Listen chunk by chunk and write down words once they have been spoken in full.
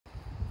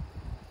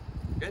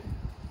Good.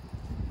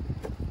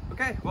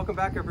 Okay, welcome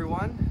back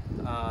everyone.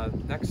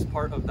 Next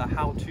part of the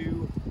how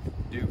to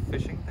do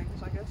fishing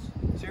things, I guess,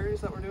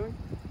 series that we're doing.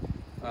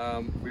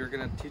 We are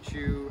going to teach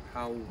you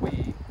how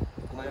we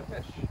fillet a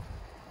fish,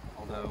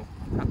 although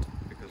not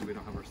because we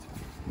don't have our stick.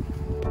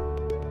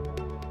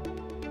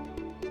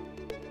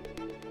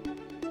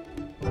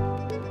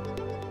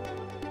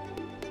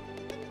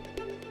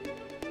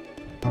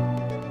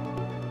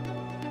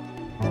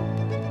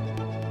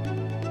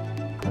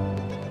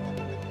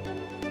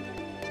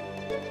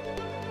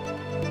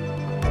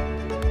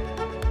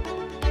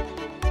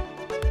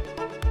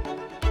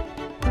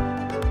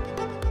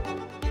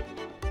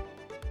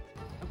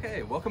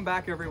 Okay, welcome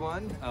back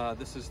everyone.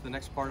 This is the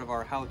next part of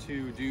our how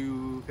to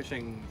do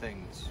fishing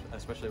things,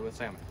 especially with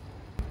salmon.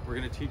 We're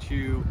going to teach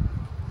you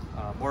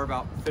more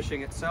about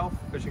fishing itself,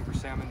 fishing for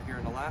salmon here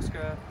in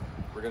Alaska.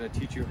 We're going to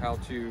teach you how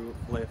to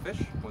fillet a fish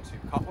once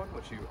you've caught one,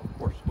 which you of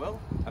course will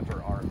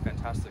after our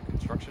fantastic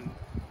instruction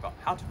about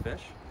how to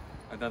fish.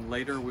 And then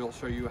later we'll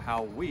show you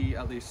how we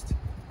at least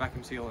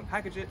vacuum seal and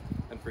package it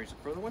and freeze it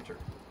for the winter.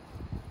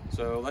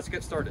 So let's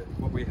get started.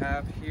 What we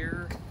have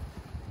here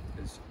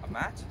is a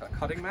mat, a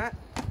cutting mat.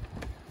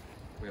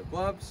 We have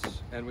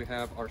gloves, and we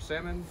have our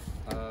salmon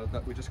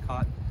that we just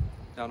caught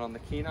down on the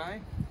Kenai,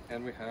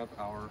 and we have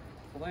our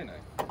fillet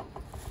knife.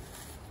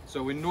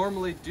 So we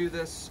normally do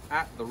this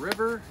at the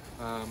river,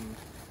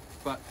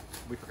 but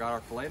we forgot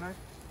our fillet knife,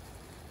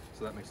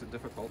 so that makes it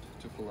difficult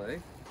to fillet.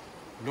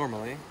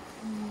 Normally,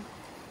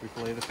 we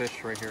fillet the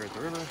fish right here at the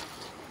river.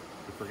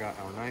 We forgot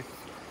our knife,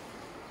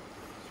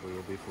 so we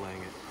will be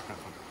filleting it at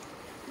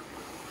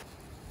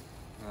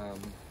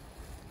home.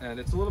 And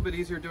it's a little bit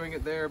easier doing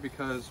it there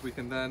because we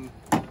can then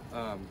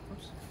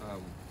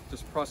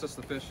just process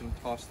the fish and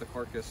toss the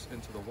carcass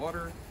into the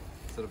water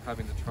instead of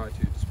having to try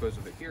to dispose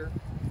of it here,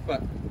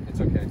 but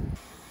it's okay.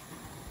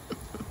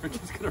 We're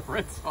just gonna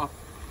rinse off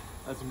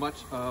as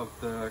much of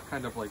the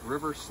kind of like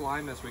river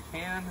slime as we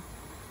can.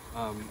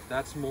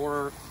 That's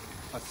more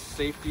a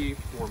safety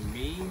for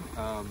me,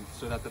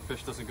 so that the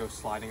fish doesn't go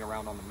sliding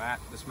around on the mat.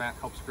 This mat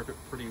helps grip it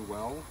pretty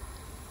well,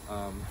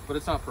 but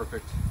it's not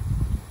perfect.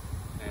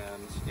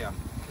 And yeah,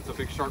 it's a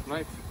big sharp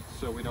knife,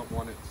 so we don't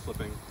want it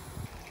slipping.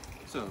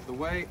 So the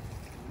way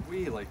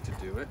we like to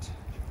do it,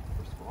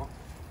 first of all,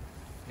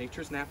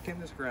 nature's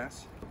napkin is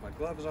grass. Put my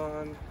gloves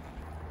on.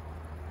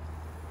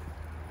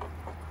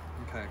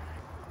 Okay,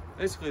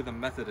 basically the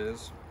method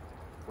is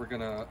we're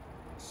gonna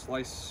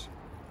slice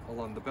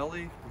along the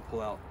belly and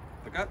pull out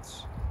the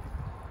guts.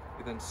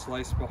 You then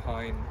slice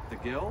behind the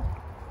gill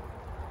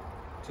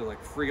to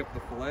like free up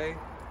the fillet,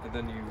 and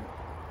then you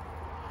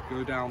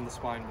go down the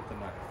spine with the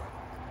knife.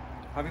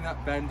 Having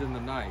that bend in the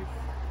knife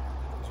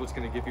is what's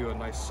going to give you a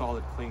nice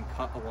solid clean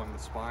cut along the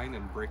spine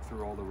and break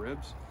through all the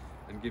ribs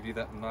and give you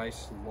that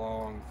nice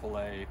long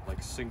fillet,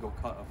 like single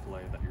cut of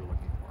fillet that you're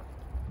looking for.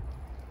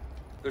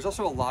 There's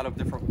also a lot of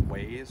different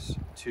ways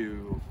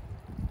to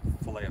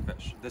fillet a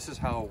fish. This is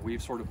how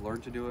we've sort of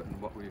learned to do it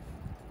and what we've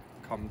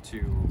come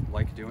to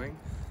like doing.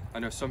 I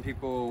know some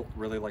people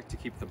really like to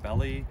keep the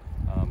belly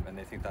and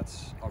they think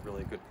that's a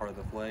really good part of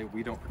the fillet.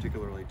 We don't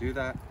particularly do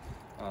that.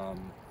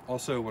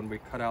 Also, when we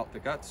cut out the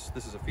guts,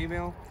 this is a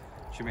female,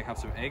 she may have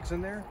some eggs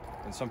in there,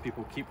 and some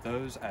people keep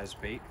those as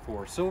bait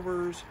for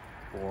silvers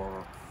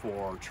or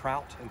for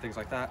trout and things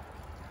like that.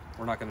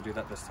 We're not going to do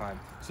that this time.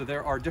 So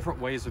there are different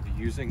ways of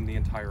using the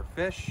entire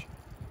fish,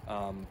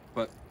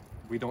 but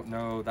we don't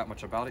know that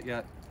much about it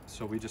yet,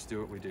 so we just do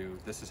what we do.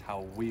 This is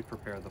how we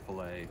prepare the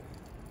fillet.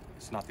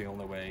 It's not the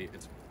only way,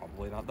 it's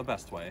probably not the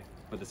best way,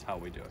 but it's how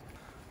we do it.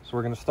 So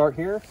we're going to start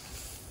here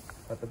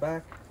at the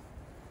back.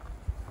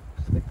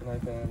 Stick the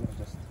knife in and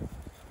just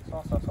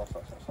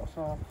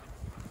saw.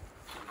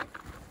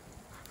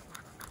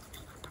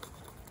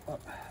 Up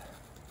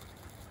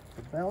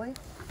the belly,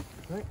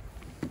 right?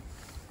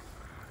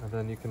 And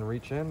then you can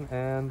reach in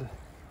and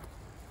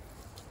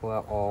pull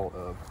out all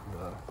of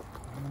the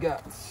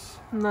guts.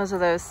 And those are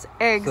those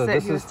eggs so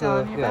that he was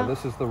telling you about? Yeah,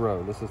 this is the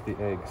roe. This is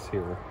the eggs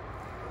here.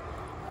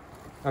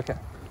 Okay.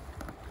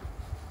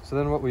 So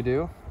then what we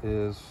do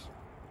is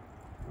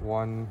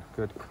one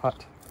good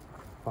cut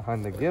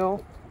behind the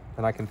gill.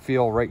 And I can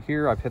feel right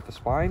here, I've hit the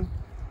spine,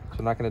 so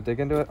I'm not going to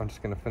dig into it. I'm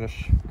just going to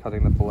finish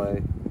cutting the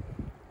fillet,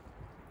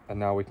 and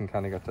now we can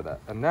kind of get to that.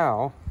 And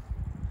now,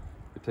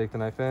 we take the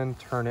knife in,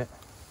 turn it,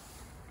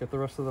 get the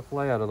rest of the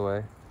fillet out of the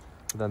way.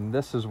 Then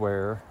this is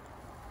where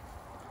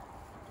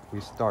we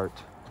start.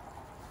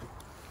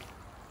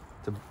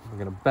 We're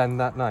going to bend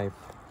that knife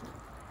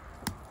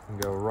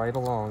and go right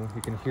along.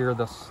 You can hear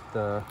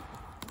the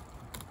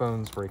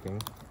bones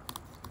breaking.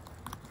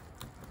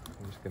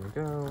 I'm just gonna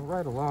go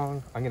right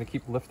along. I'm gonna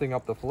keep lifting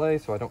up the fillet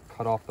so I don't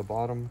cut off the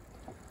bottom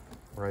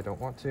where I don't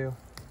want to.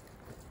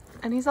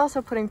 And he's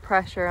also putting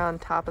pressure on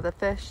top of the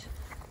fish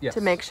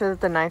to make sure that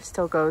the knife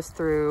still goes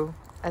through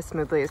as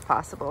smoothly as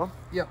possible.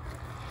 Yep.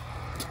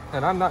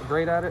 And I'm not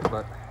great at it,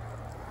 but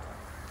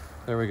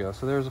there we go.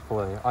 So there's a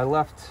fillet. I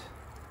left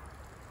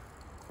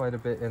quite a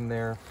bit in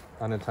there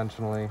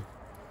unintentionally.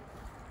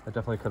 I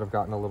definitely could have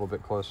gotten a little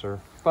bit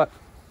closer, but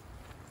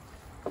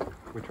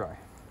we try.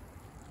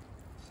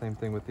 Same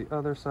thing with the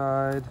other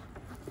side.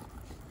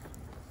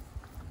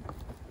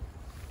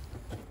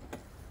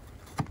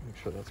 Make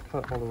sure that's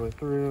cut all the way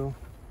through.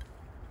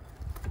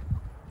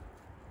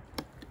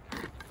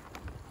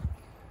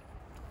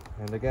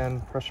 And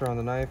again, pressure on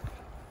the knife.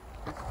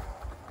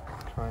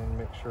 Try and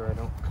make sure I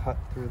don't cut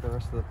through the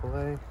rest of the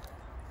fillet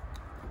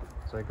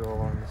as I go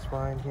along the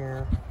spine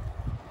here.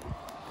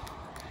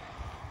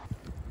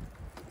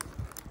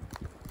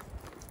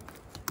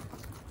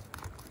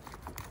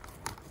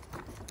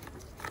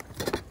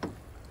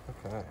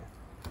 Okay.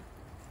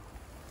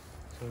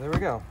 So there we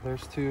go.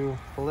 There's 2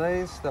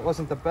 fillets. That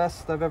wasn't the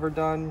best I've ever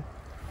done.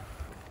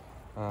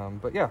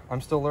 But yeah,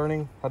 I'm still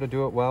learning how to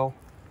do it well.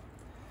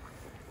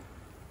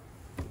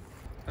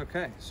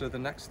 Okay, so the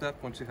next step,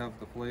 once you have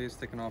the fillets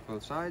taken off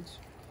both sides,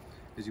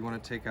 is you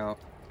want to take out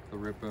the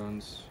rib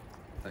bones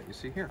that you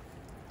see here.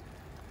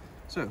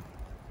 So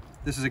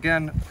this is,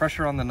 again,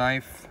 pressure on the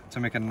knife to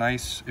make a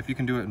nice, if you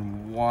can do it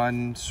in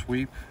one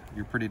sweep,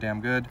 you're pretty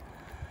damn good.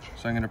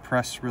 So I'm going to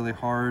press really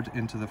hard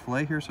into the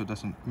fillet here so it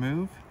doesn't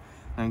move.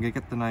 And I'm going to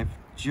get the knife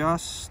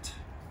just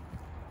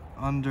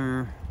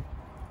under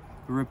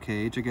the rib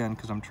cage, again,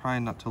 because I'm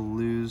trying not to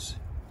lose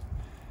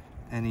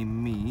any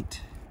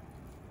meat.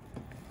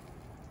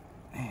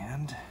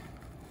 And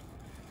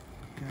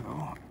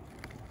go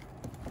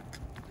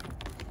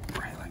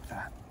right like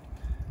that.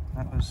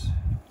 That was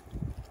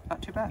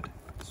not too bad.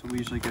 So we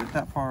usually get it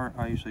that far.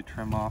 I usually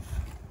trim off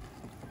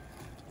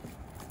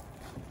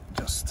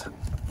just the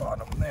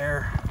bottom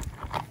there.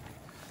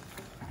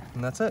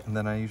 And that's it. And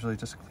then I usually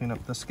just clean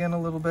up the skin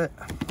a little bit.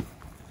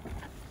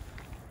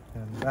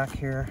 And back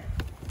here.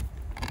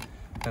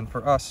 And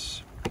for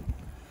us,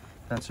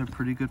 that's a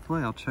pretty good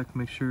fillet. I'll check,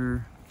 make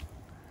sure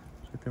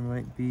that there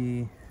might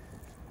be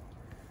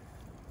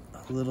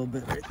a little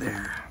bit right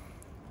there.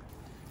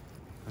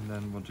 And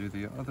then we'll do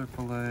the other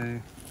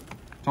fillet.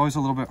 It's always a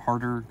little bit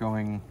harder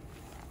going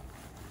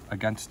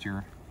against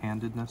your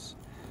handedness,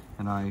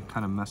 and I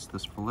kind of messed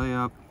this fillet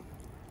up.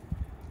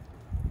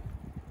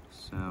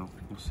 So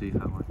we'll see how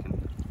I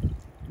can.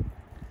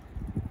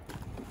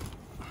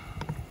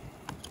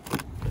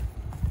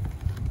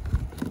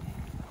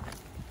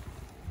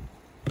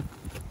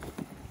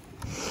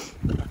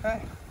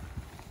 Okay.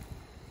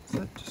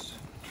 That's it. Just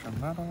trim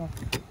that off.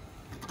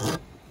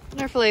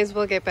 Our fillets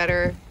will get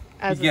better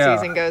as the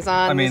season goes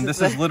on. I mean,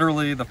 this is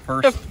literally the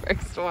first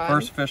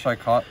fish I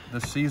caught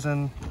this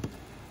season.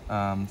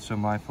 So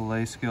my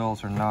fillet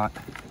skills are not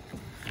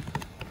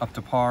up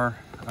to par.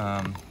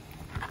 I'm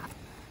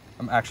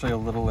actually a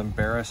little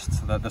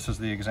embarrassed that this is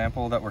the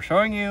example that we're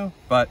showing you,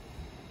 but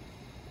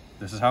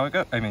this is how it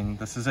goes. I mean,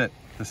 this is it.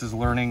 This is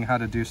learning how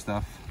to do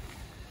stuff.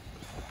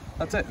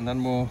 That's it. And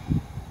then we'll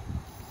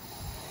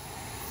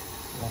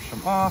wash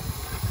them off.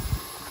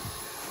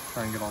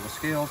 Try and get all the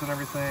scales and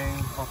everything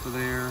off of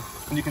there.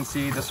 And you can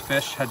see this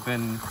fish had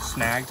been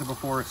snagged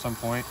before at some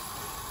point.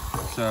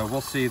 So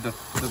we'll see, the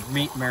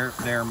meat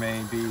there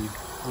may be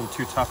a little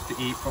too tough to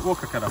eat, but we'll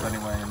cook it up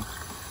anyway and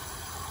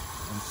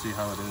see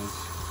how it is.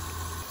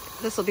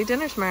 This will be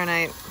dinner tomorrow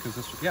night. Because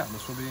this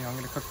will be, I'm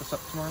gonna cook this up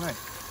tomorrow night.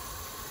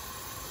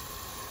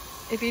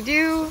 If you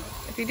do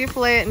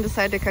fillet it and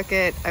decide to cook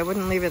it, I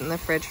wouldn't leave it in the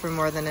fridge for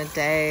more than a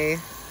day,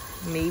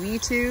 maybe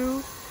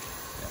 2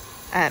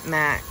 at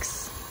max.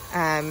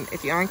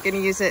 If you aren't going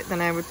to use it,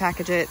 then I would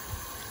package it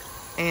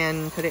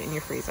and put it in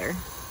your freezer.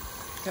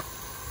 Yep.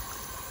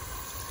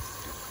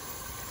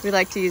 We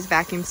like to use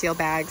vacuum seal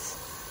bags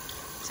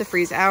to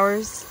freeze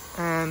ours.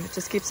 It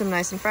just keeps them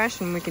nice and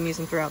fresh, and we can use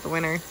them throughout the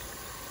winter.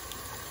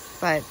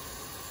 But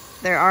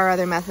there are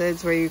other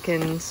methods where you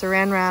can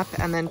saran wrap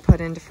and then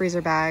put into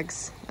freezer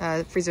bags,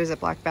 freezer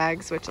Ziploc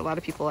bags, which a lot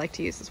of people like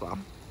to use as well.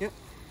 Yep.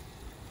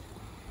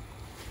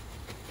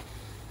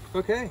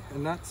 Okay,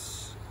 and that's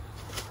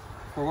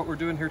for what we're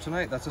doing here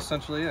tonight. That's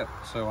essentially it.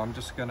 So I'm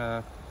just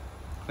gonna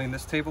clean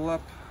this table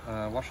up,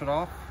 wash it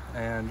off,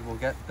 and we'll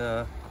get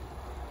that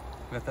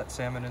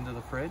salmon into the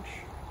fridge,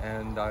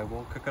 and I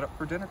will cook it up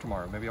for dinner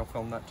tomorrow. Maybe I'll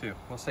film that too.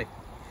 We'll see.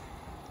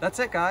 That's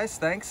it, guys.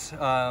 Thanks.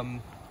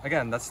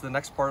 Again, that's the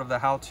next part of the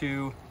how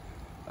to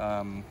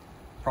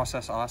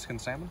process Alaskan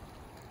salmon.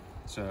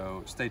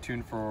 So stay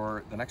tuned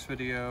for the next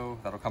video.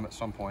 That'll come at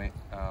some point,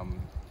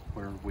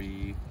 where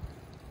we're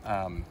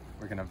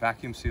gonna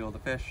vacuum seal the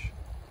fish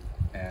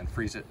and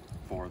freeze it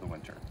for the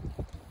winter.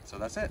 So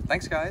that's it.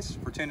 Thanks, guys,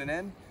 for tuning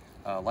in.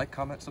 Like,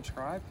 comment,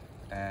 subscribe,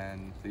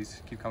 and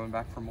please keep coming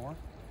back for more.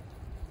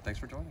 Thanks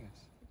for joining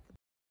us.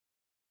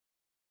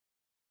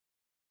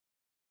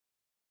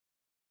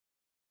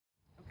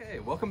 Okay,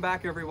 welcome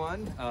back,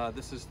 everyone.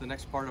 This is the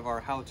next part of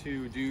our how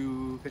to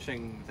do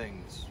fishing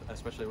things,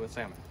 especially with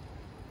salmon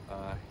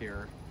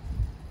here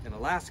in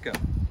Alaska.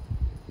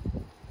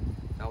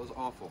 That was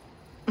awful.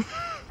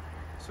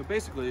 So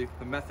basically,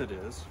 the method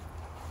is,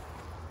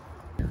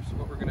 so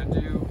what we're gonna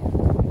do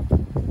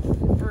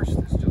first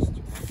is just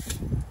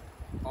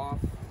off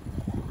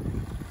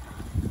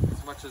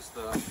as much as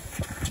the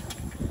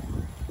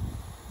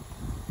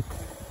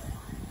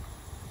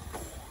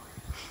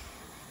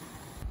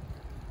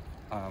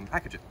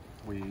package it.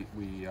 What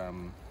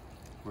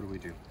do we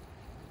do?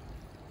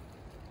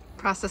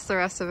 process the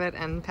rest of it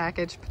and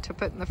package to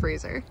put in the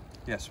freezer.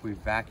 Yes, we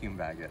vacuum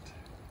bag it.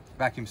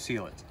 Vacuum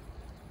seal it.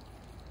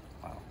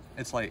 Wow.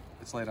 It's late.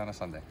 It's late on a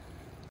Sunday.